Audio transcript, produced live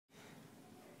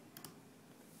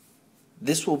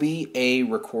This will be a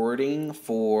recording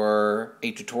for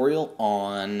a tutorial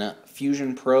on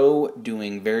Fusion Pro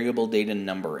doing variable data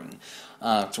numbering.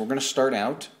 So we're going to start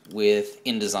out with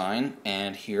InDesign,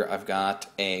 and here I've got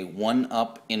a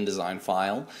 1UP InDesign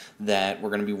file that we're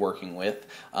going to be working with.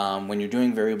 When you're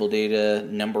doing variable data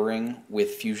numbering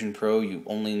with Fusion Pro, you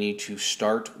only need to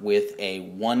start with a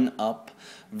 1UP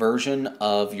version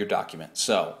of your document.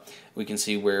 So we can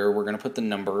see where we're going to put the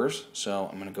numbers. So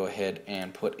I'm going to go ahead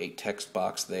and put a text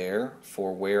box there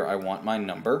for where I want my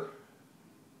number.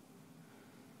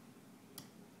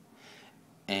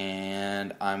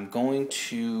 And I'm going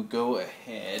to go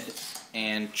ahead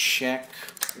and check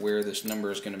where this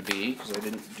number is going to be, because I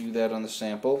didn't do that on the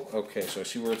sample. Okay, so I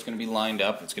see where it's going to be lined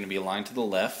up. It's going to be aligned to the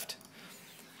left.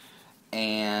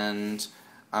 And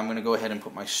I'm going to go ahead and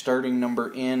put my starting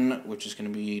number in, which is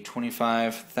going to be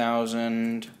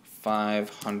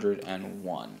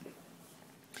 25,501.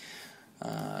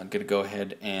 I'm going to go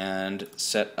ahead and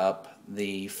set up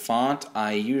the font.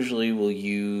 I usually will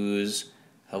use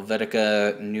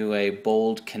Helvetica Neue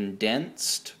Bold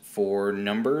Condensed for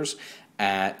numbers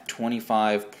at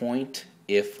 25 point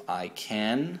if I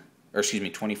can, or excuse me,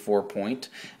 24 point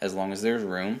as long as there's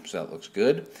room, so that looks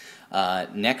good.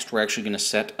 Next, we're actually going to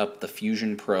set up the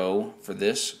Fusion Pro for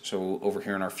this. So over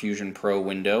here in our Fusion Pro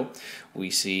window, we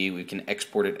see we can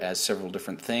export it as several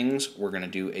different things. We're going to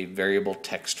do a variable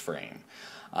text frame.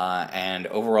 And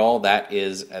overall, that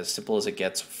is as simple as it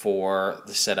gets for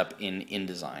the setup in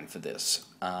InDesign for this.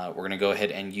 We're going to go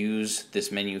ahead and use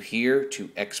this menu here to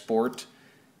export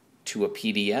to a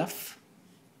PDF.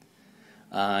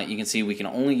 You can see we can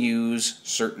only use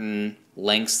certain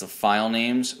lengths of file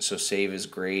names, so save as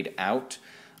grayed out.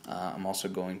 I'm also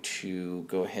going to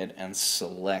go ahead and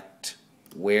select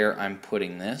where I'm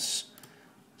putting this.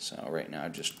 So right now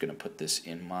I'm just going to put this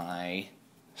in my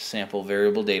sample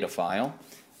variable data file.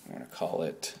 I'm going to call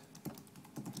it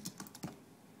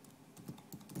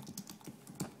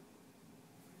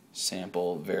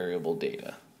sample variable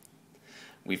data.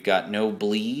 We've got no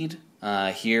bleed.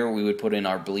 Here we would put in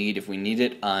our bleed if we need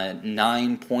it.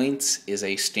 9 points is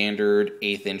a standard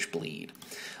 1/8 inch bleed.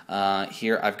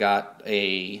 Here I've got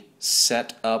a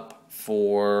setup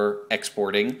for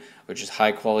exporting, which is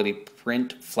high quality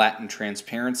print, flatten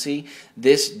transparency.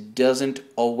 This doesn't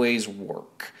always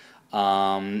work.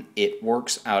 It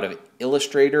works out of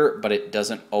Illustrator, but it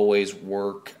doesn't always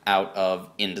work out of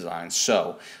InDesign.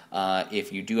 So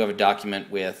if you do have a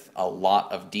document with a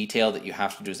lot of detail that you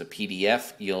have to do as a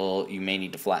PDF, you may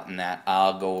need to flatten that.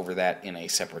 I'll go over that in a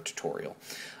separate tutorial.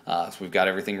 So we've got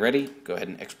everything ready. Go ahead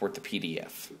and export the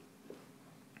PDF.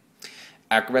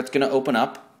 Acrobat's going to open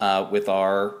up with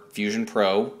our Fusion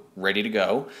Pro ready to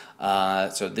go.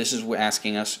 So this is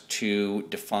asking us to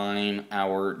define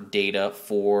our data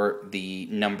for the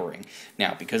numbering.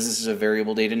 Now, because this is a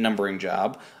variable data numbering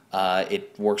job,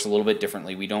 it works a little bit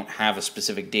differently. We don't have a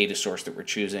specific data source that we're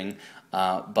choosing,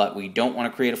 but we don't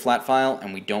want to create a flat file,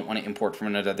 and we don't want to import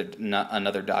from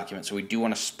another document. So we do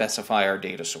want to specify our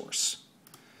data source.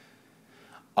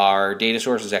 Our data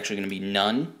source is actually going to be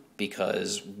none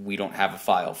because we don't have a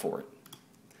file for it.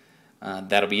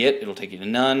 That'll be it. It'll take you to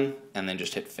none, and then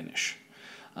just hit finish.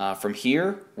 From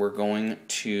here, we're going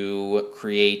to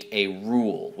create a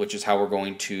rule, which is how we're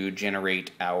going to generate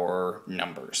our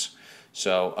numbers.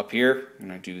 So up here, I'm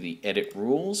going to do the edit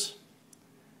rules,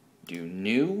 do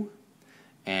new,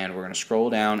 and we're going to scroll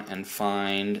down and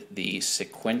find the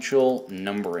sequential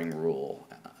numbering rule.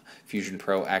 Fusion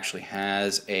Pro actually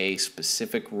has a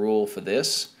specific rule for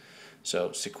this.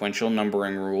 So sequential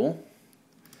numbering rule.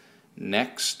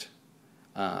 Next,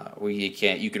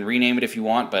 you can rename it if you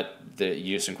want, but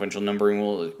the sequential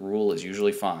numbering rule is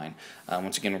usually fine.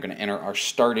 Once again, we're going to enter our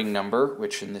starting number,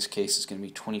 which in this case is going to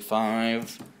be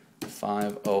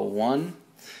 25,501.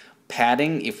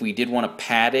 Padding, if we did want to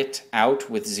pad it out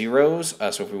with zeros,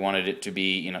 so if we wanted it to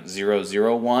be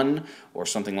 001 or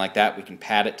something like that, we can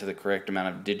pad it to the correct amount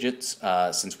of digits.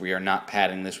 Since we are not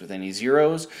padding this with any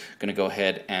zeros, I'm going to go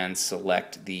ahead and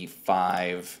select the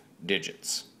 5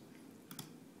 digits.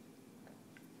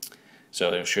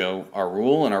 So it'll show our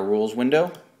rule in our rules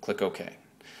window. Click OK.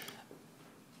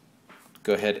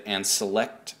 Go ahead and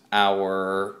select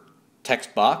our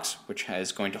text box, which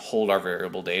is going to hold our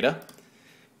variable data.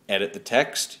 Edit the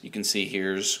text. You can see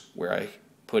here's where I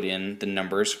put in the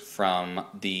numbers from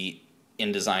the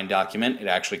InDesign document. It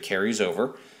actually carries over.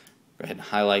 Go ahead and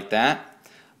highlight that.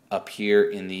 Up here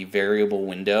in the variable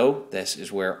window, this is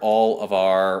where all of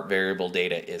our variable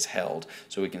data is held.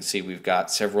 So we can see we've got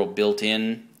several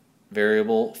built-in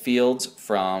variable fields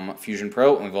from Fusion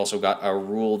Pro, and we've also got our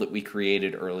rule that we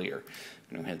created earlier.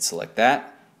 Go ahead and select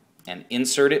that and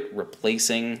insert it,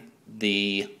 replacing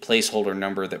the placeholder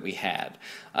number that we had.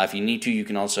 If you need to, you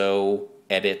can also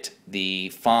edit the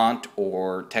font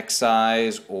or text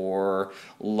size or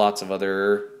lots of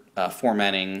other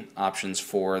formatting options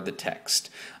for the text.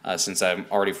 Since I'm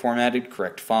already formatted,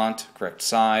 correct font, correct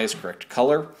size, correct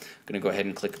color, I'm going to go ahead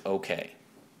and click OK.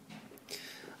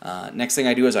 Next thing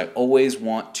I do is I always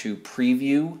want to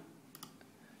preview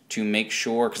to make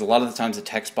sure, because a lot of the times the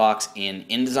text box in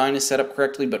InDesign is set up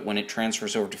correctly, but when it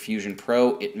transfers over to Fusion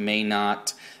Pro, it may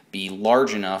not be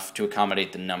large enough to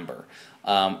accommodate the number.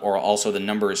 Or also the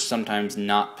number is sometimes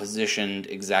not positioned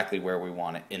exactly where we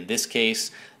want it. In this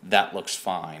case, that looks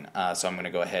fine, so I'm going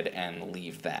to go ahead and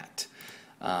leave that.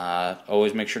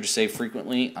 Always make sure to save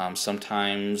frequently.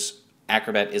 Sometimes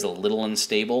Acrobat is a little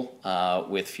unstable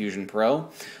with Fusion Pro,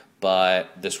 but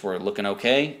this we're looking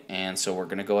okay, and so we're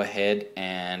going to go ahead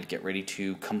and get ready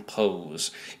to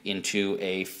compose into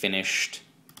a finished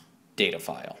data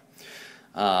file.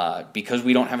 Because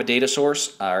we don't have a data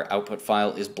source, our output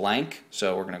file is blank,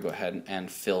 so we're going to go ahead and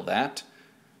fill that.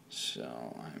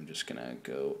 So I'm just going to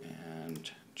go and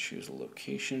choose a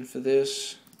location for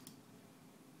this.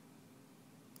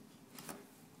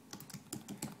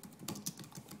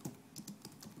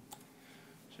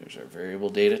 So there's our variable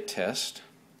data test.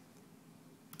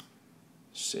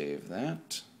 Save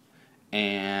that.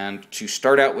 And to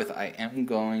start out with, I am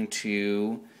going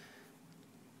to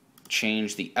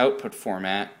change the output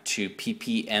format to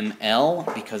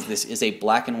PPML because this is a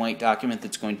black and white document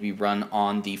that's going to be run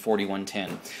on the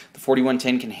 4110. The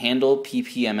 4110 can handle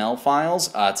PPML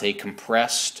files. It's a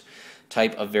compressed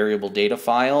type of variable data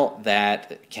file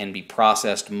that can be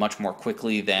processed much more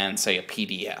quickly than, say, a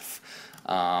PDF.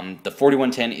 The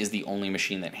 4110 is the only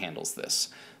machine that handles this.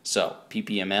 So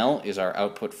PPML is our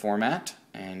output format,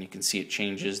 and you can see it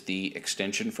changes the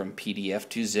extension from PDF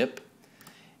to zip.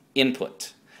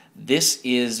 Input. This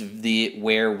is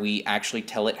where we actually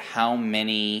tell it how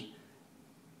many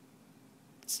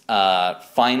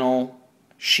final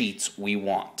sheets we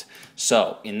want.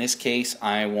 So in this case,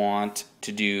 I want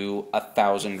to do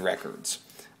 1,000 records.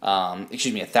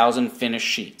 1,000 finished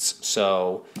sheets.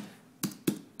 So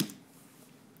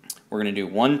we're going to do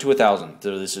 1 to 1,000.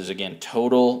 So this is, again,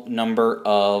 total number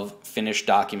of finished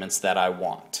documents that I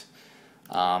want.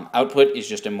 Output is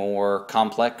just a more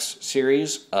complex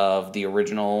series of the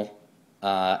original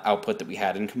output that we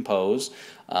had in Compose.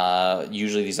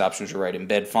 Usually these options are right.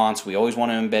 Embed fonts. We always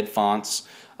want to embed fonts.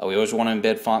 We always want to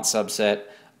embed font subset.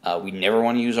 We never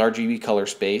want to use RGB color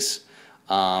space.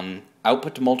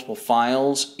 Output to multiple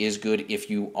files is good if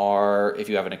you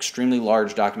have an extremely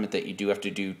large document that you do have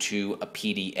to do to a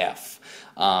PDF.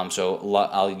 So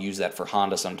I'll use that for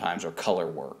Honda sometimes or color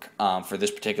work. For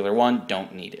this particular one,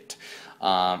 don't need it.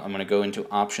 I'm going to go into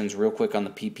options real quick on the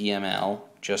PPML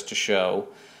just to show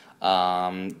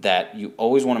that you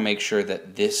always want to make sure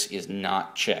that this is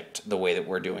not checked the way that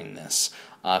we're doing this,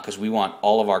 because we want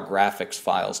all of our graphics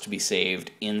files to be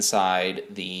saved inside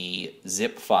the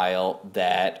zip file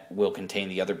that will contain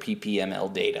the other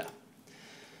PPML data.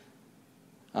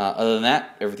 Other than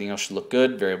that, everything else should look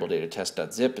good. Variable data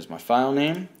test.zip is my file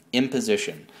name.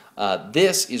 Imposition.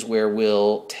 This is where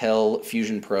we'll tell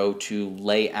Fusion Pro to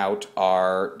lay out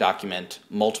our document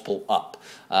multiple up,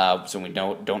 so we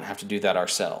don't have to do that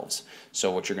ourselves.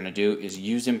 So what you're going to do is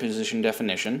use imposition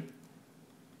definition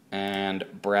and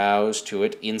browse to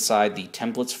it. Inside the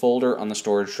templates folder on the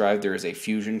storage drive, there is a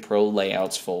Fusion Pro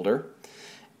layouts folder.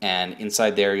 And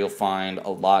inside there you'll find a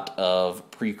lot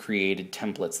of pre-created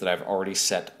templates that I've already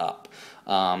set up.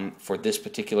 For this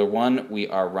particular one, we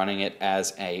are running it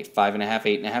as a 5.5,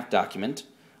 8.5 document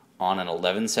on an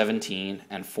 1117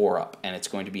 and 4-up, and it's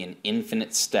going to be an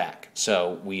infinite stack.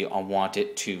 So we want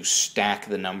it to stack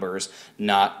the numbers,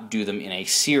 not do them in a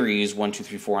series, 1, 2,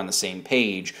 3, 4 on the same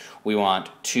page. We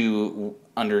want 2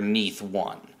 underneath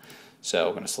 1. So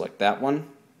I'm going to select that one,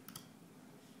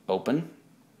 open.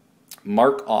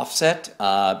 Mark offset,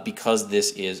 because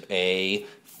this is a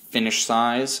finish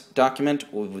size document,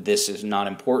 this is not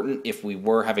important. If we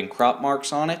were having crop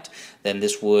marks on it, then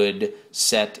this would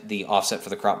set the offset for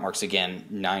the crop marks again,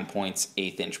 9 points,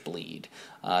 1/8 inch bleed.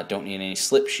 Don't need any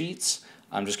slip sheets.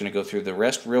 I'm just going to go through the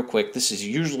rest real quick. This is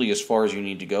usually as far as you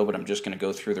need to go, but I'm just going to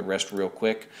go through the rest real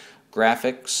quick.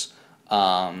 Graphics.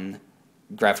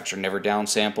 Graphics are never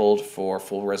downsampled for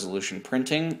full resolution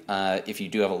printing. If you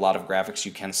do have a lot of graphics,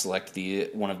 you can select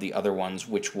one of the other ones,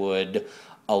 which would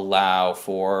allow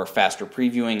for faster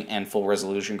previewing and full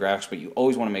resolution graphics, but you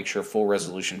always want to make sure full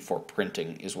resolution for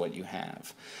printing is what you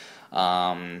have.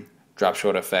 Drop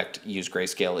shadow effect, use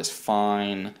grayscale is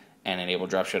fine, and enable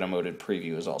drop shadow mode in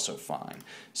preview is also fine.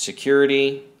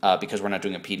 Security, because we're not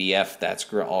doing a PDF, that's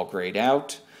all grayed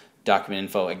out. Document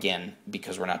info, again,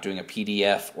 because we're not doing a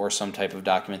PDF or some type of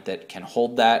document that can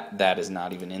hold that, that is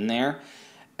not even in there.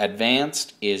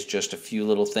 Advanced is just a few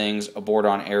little things. Abort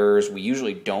on errors, we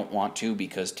usually don't want to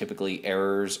because typically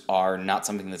errors are not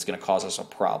something that's going to cause us a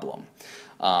problem.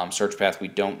 Search path we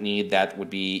don't need. That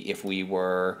would be if we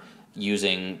were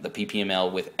using the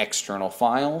PPML with external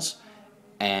files.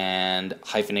 And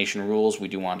hyphenation rules we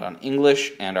do want on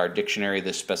English, and our dictionary,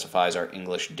 this specifies our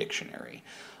English dictionary.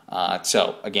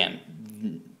 So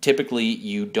again, typically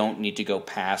you don't need to go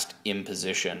past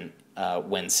imposition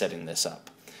when setting this up.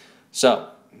 So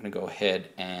I'm going to go ahead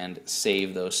and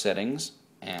save those settings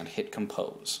and hit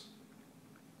compose.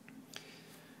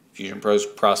 Fusion Pro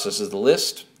processes the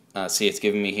list. See, it's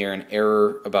giving me here an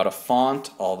error about a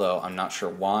font, although I'm not sure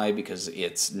why, because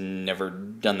it's never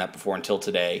done that before until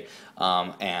today,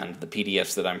 and the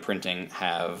PDFs that I'm printing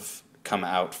have come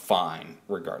out fine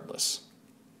regardless.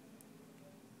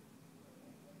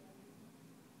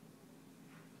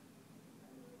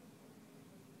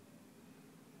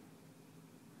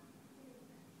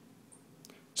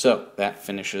 So that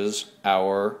finishes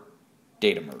our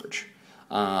data merge.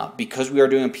 Because we are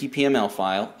doing a PPML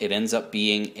file, it ends up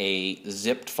being a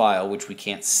zipped file which we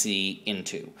can't see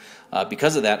into.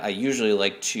 Because of that, I usually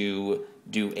like to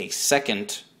do a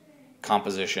second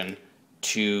composition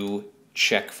to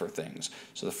check for things.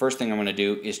 So the first thing I'm going to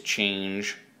do is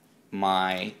change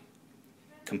my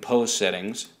compose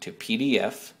settings to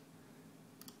PDF,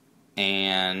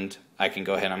 and I'm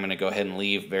going to go ahead and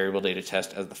leave variable data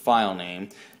test as the file name,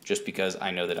 just because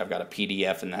I know that I've got a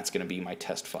PDF and that's going to be my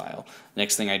test file.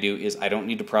 Next thing I do is I don't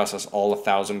need to process all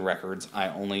 1,000 records. I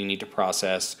only need to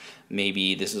process,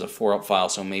 maybe this is a 4UP file,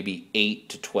 so maybe 8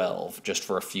 to 12 just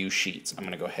for a few sheets. I'm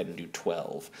going to go ahead and do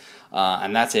 12.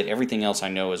 And that's it. Everything else I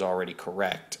know is already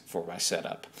correct for my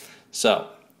setup. So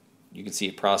you can see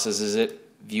it processes it,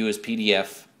 view as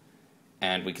PDF,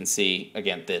 and we can see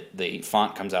again that the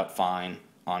font comes out fine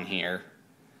on here.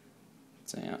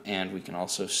 So, and we can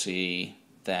also see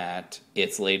that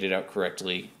it's laid it out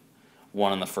correctly.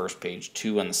 1 on the first page,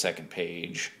 2 on the second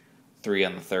page, 3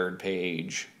 on the third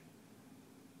page,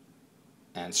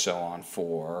 and so on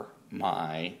for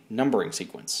my numbering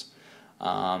sequence.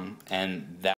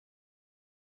 And that